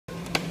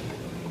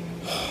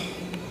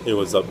Hey,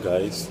 what's up,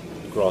 guys?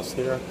 Gross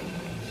here,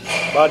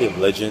 Body of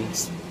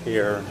Legends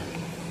here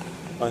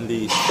on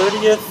the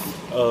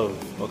 30th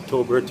of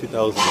October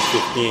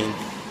 2015.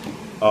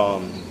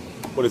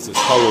 What is this?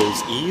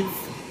 Hallows Eve?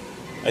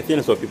 I think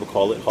that's what people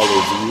call it,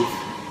 Hallows Eve.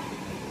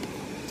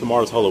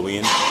 Tomorrow's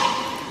Halloween.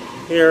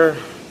 Here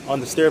on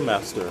the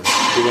Stairmaster,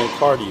 doing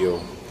cardio,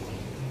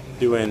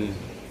 doing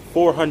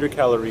 400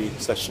 calorie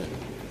session.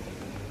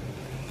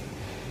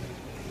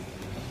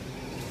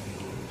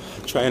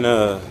 Trying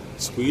to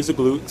squeeze the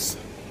glutes,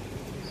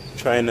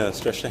 trying to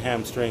stretch the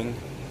hamstring,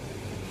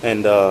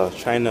 and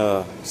trying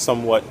to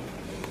somewhat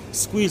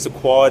squeeze the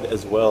quad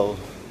as well.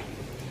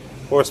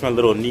 Of course, my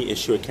little knee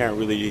issue, I can't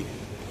really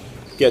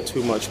get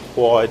too much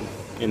quad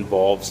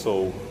involved,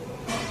 so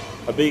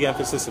a big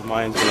emphasis of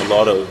mine has been a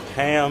lot of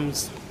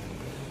hams,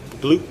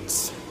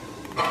 glutes,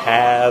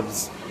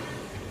 calves.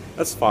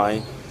 That's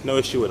fine, no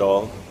issue at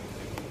all.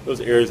 Those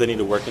areas I need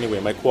to work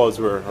anyway. My quads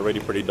were already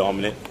pretty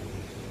dominant,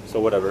 so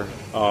whatever.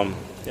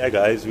 Yeah,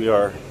 guys, we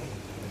are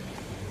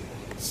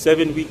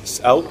 7 weeks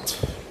out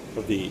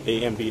of the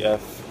AMBF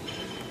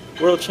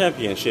World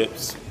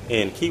Championships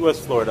in Key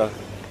West, Florida,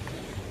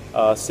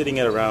 sitting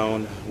at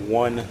around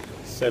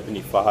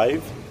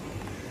 175.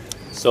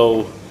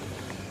 So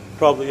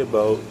probably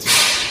about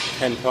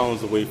 10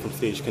 pounds away from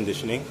stage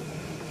conditioning.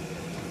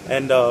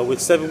 And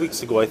with 7 weeks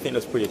to go, I think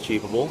that's pretty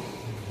achievable.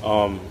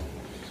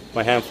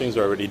 My hamstrings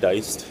are already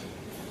diced.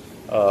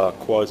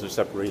 Quads are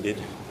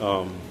separated.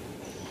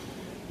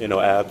 You know,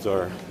 abs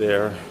are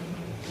there.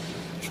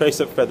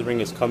 Tricep feathering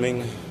is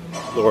coming.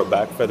 Lower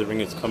back feathering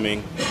is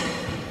coming.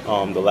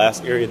 The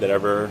last area that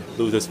ever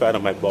loses fat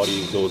on my body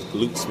is those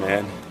glutes,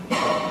 man.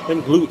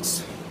 Them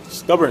glutes,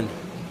 stubborn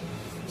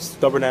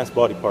ass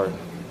body part.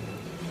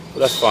 But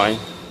that's fine.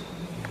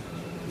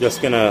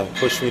 Just gonna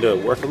push me to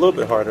work a little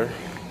bit harder,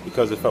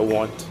 because if I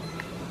want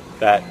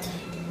that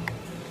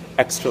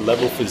extra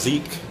level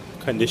physique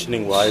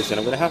conditioning wise, then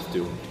I'm gonna have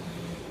to.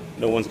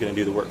 No one's gonna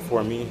do the work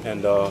for me,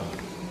 and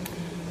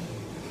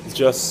it's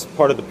just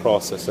part of the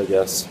process, I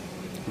guess.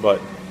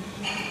 But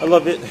I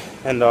love it,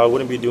 and I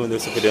wouldn't be doing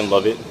this if I didn't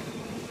love it.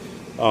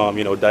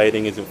 You know,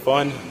 dieting isn't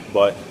fun,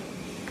 but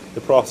the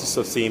process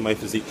of seeing my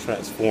physique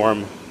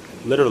transform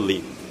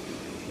literally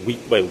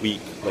week by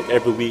week, like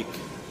every week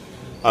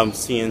I'm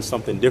seeing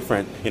something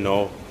different, you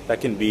know.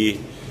 That can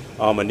be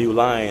a new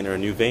line or a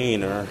new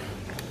vein or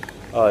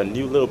a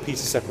new little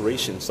piece of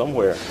separation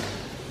somewhere.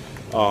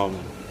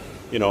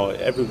 You know,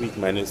 every week,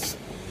 man, it's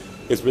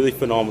really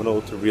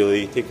phenomenal to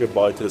really take your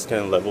body to this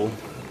kind of level,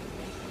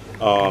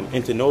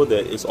 and to know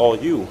that it's all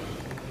you.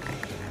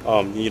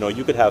 You know,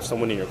 you could have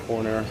someone in your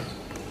corner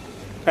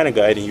kind of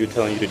guiding you,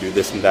 telling you to do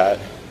this and that,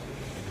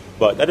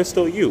 but that is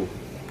still you.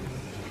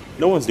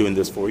 No one's doing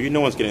this for you.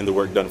 No one's getting the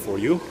work done for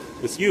you.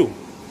 It's you.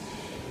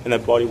 And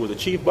that body was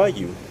achieved by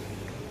you.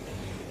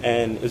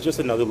 And it's just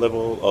another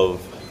level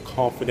of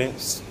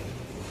confidence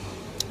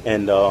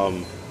and,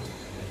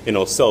 you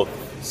know,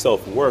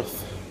 self-worth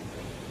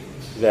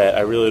that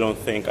I really don't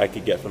think I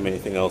could get from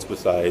anything else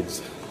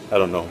besides, I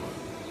don't know.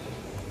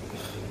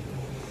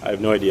 I have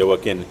no idea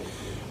what can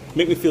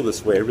make me feel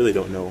this way. I really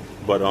don't know.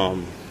 But,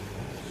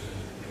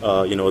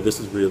 you know, this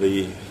is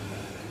really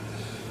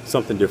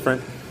something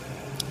different.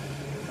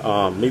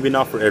 Maybe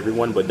not for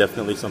everyone, but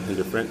definitely something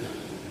different.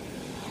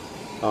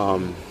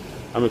 I'm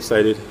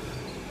excited.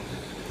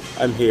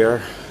 I'm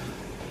here,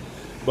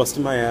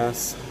 busting my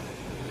ass,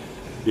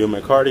 doing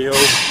my cardio,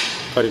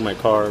 cutting my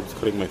carbs,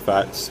 cutting my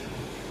fats,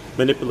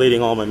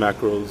 manipulating all my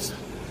macros,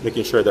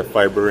 making sure that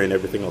fiber and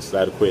everything else is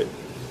adequate.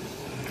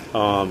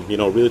 You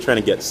know, really trying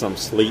to get some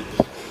sleep,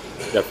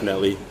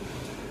 definitely.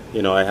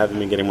 You know, I haven't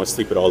been getting much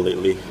sleep at all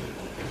lately.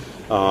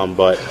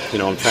 But, you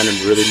know, I'm trying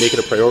to really make it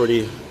a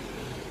priority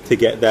to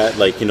get that,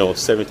 like, you know,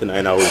 7 to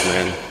 9 hours,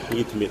 man. I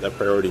need to make that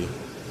priority.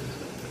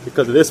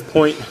 Because at this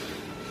point,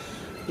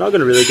 I'm not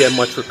going to really get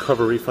much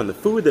recovery from the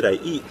food that I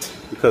eat,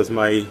 because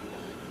my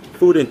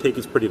food intake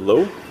is pretty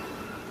low.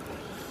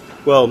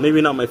 Well,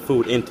 maybe not my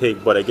food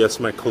intake, but I guess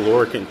my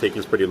caloric intake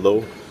is pretty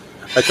low.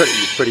 I try to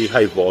eat pretty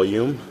high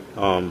volume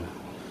from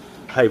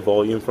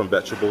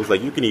vegetables.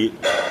 Like, you can eat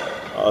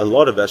a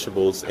lot of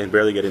vegetables and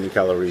barely get any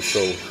calories.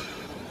 So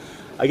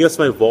I guess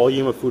my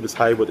volume of food is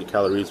high, but the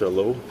calories are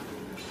low.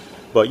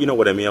 But you know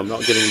what I mean. I'm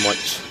not getting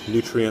much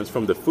nutrients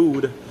from the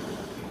food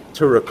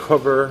to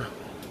recover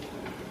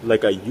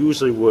like I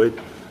usually would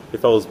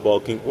if I was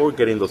bulking or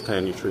getting those kind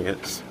of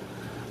nutrients.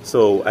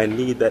 So I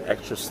need that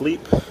extra sleep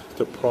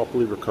to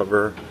properly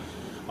recover,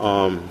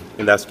 and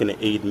that's going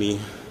to aid me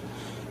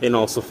in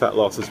also fat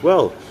loss as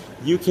well.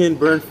 You can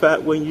burn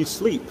fat when you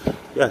sleep.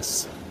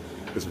 Yes,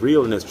 it's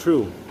real and it's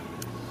true.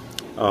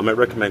 I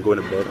recommend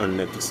going to bed on an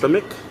empty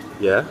stomach.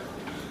 Yeah,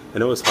 I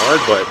know it's hard,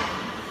 but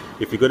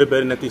if you go to bed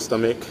on an empty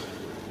stomach,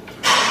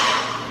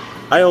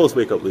 I always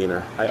wake up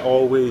leaner. I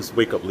always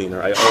wake up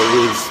leaner. I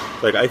always,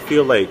 like, I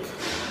feel like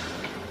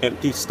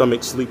empty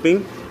stomach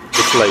sleeping,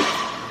 it's like,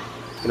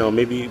 you know,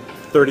 maybe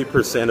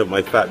 30% of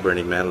my fat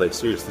burning, man. Like,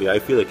 seriously, I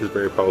feel like it's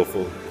very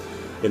powerful.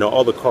 You know,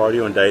 all the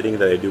cardio and dieting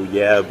that I do,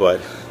 yeah, but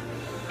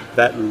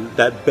that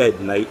bed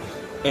night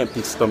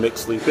empty stomach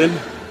sleeping,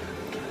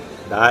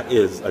 that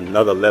is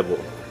another level.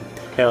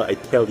 I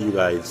tell you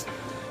guys,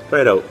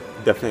 try it out.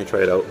 Definitely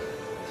try it out.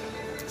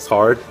 It's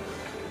hard,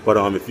 but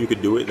if you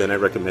could do it, then I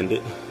recommend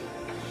it.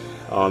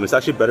 It's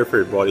actually better for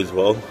your body as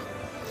well.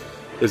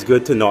 It's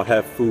good to not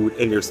have food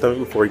in your stomach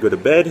before you go to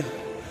bed,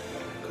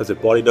 because the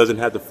body doesn't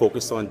have to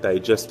focus on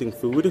digesting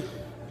food.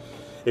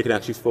 It can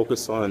actually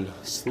focus on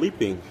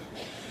sleeping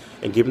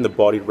and giving the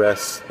body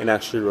rest and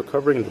actually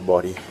recovering the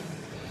body.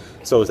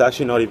 So it's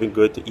actually not even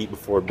good to eat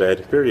before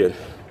bed, period.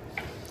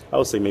 I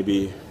would say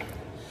maybe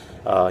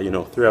 3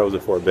 hours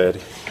before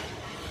bed.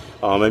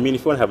 I mean,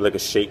 if you want to have like a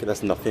shake,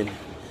 that's nothing.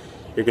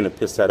 You're gonna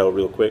piss that out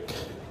real quick.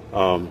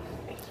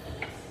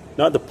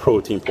 Not the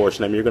protein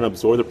portion. I mean, you're gonna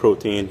absorb the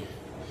protein.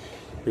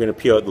 You're gonna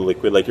pee out the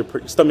liquid. Like your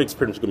stomach's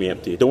pretty much gonna be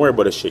empty. Don't worry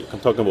about a shake. I'm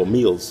talking about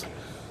meals.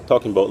 I'm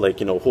talking about like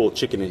whole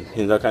chicken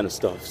and that kind of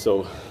stuff.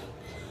 So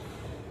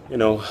a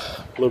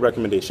little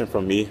recommendation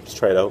from me. Just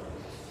try it out.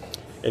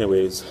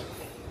 Anyways,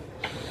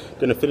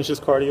 gonna finish this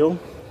cardio.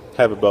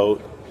 Have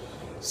about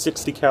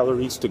 60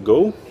 calories to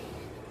go.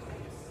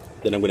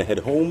 Then I'm gonna head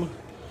home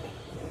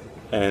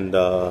and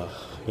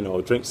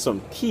drink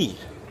some tea.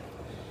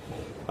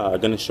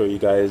 Gonna show you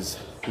guys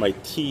my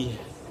tea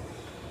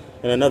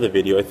in another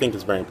video. I think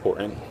it's very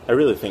important. I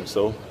really think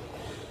so.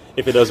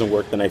 If it doesn't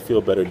work, then I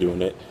feel better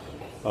doing it.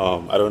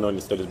 I don't know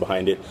any studies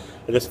behind it.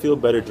 I just feel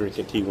better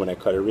drinking tea when I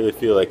cut. I really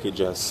feel like it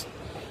just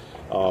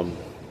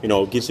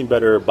gives me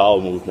better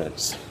bowel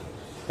movements.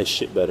 It's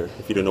shit better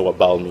if you don't know what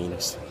bowel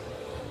means.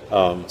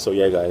 So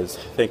yeah, guys,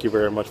 thank you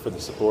very much for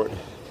the support.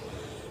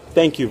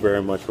 Thank you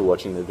very much for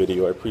watching the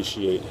video. I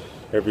appreciate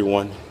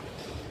everyone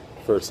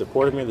for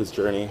supporting me in this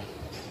journey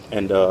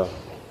and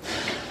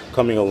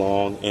coming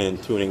along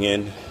and tuning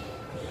in.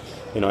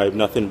 I have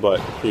nothing but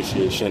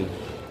appreciation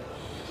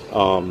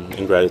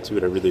and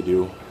gratitude. I really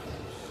do.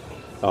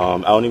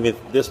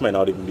 This might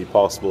not even be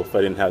possible if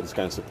I didn't have this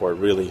kind of support,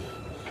 really.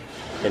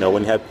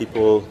 When you have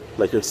people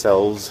like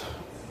yourselves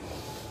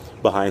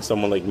behind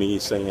someone like me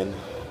saying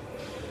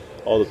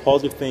all the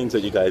positive things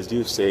that you guys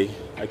do say,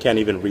 I can't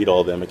even read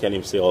all of them. I can't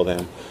even say all of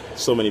them.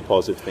 So many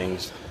positive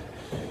things.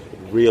 It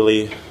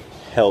really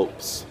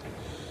helps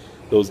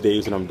those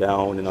days when I'm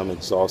down and I'm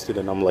exhausted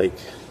and I'm like,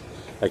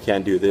 I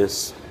can't do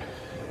this.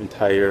 I'm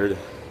tired.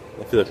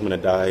 I feel like I'm gonna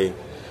die.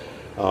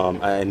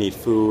 I need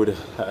food.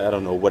 I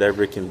don't know,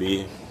 whatever it can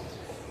be.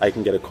 I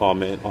can get a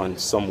comment on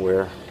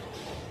somewhere,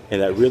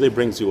 and that really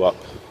brings you up,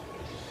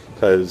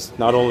 because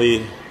not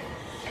only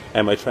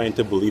am I trying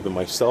to believe in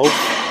myself,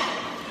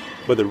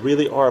 but there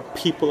really are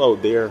people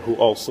out there who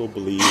also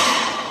believe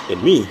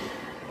in me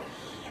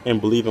and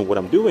believe in what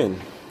I'm doing.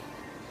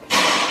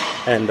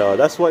 And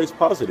that's why it's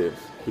positive,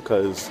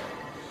 because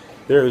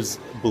there's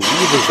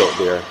believers out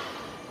there.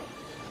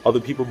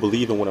 Other people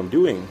believe in what I'm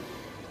doing.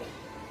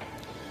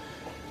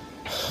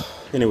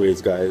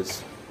 Anyways,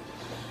 guys,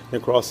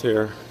 in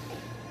crosshair,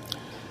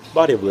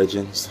 Body of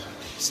Legends,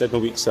 7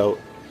 weeks out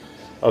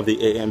of the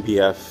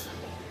AMBF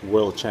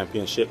World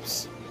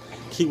Championships,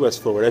 Key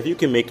West, Florida. If you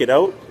can make it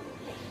out,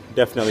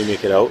 definitely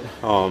make it out.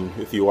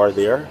 If you are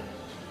there,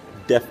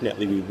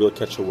 definitely we will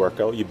catch a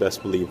workout. You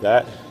best believe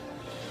that.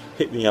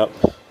 Hit me up,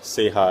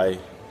 say hi.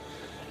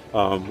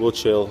 We'll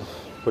chill,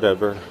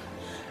 whatever.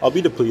 I'll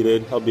be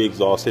depleted, I'll be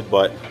exhausted,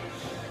 but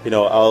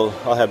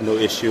I'll have no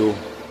issue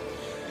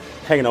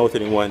hanging out with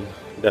anyone.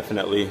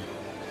 Definitely.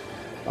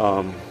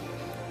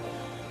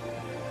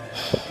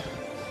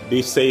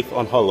 Be safe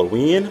on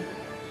Halloween.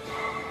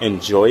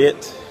 Enjoy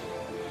it.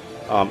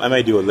 I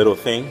might do a little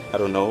thing, I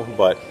don't know,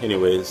 but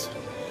anyways,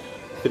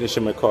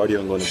 finishing my cardio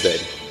and going to bed.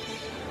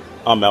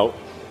 I'm out.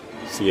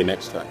 See you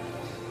next time.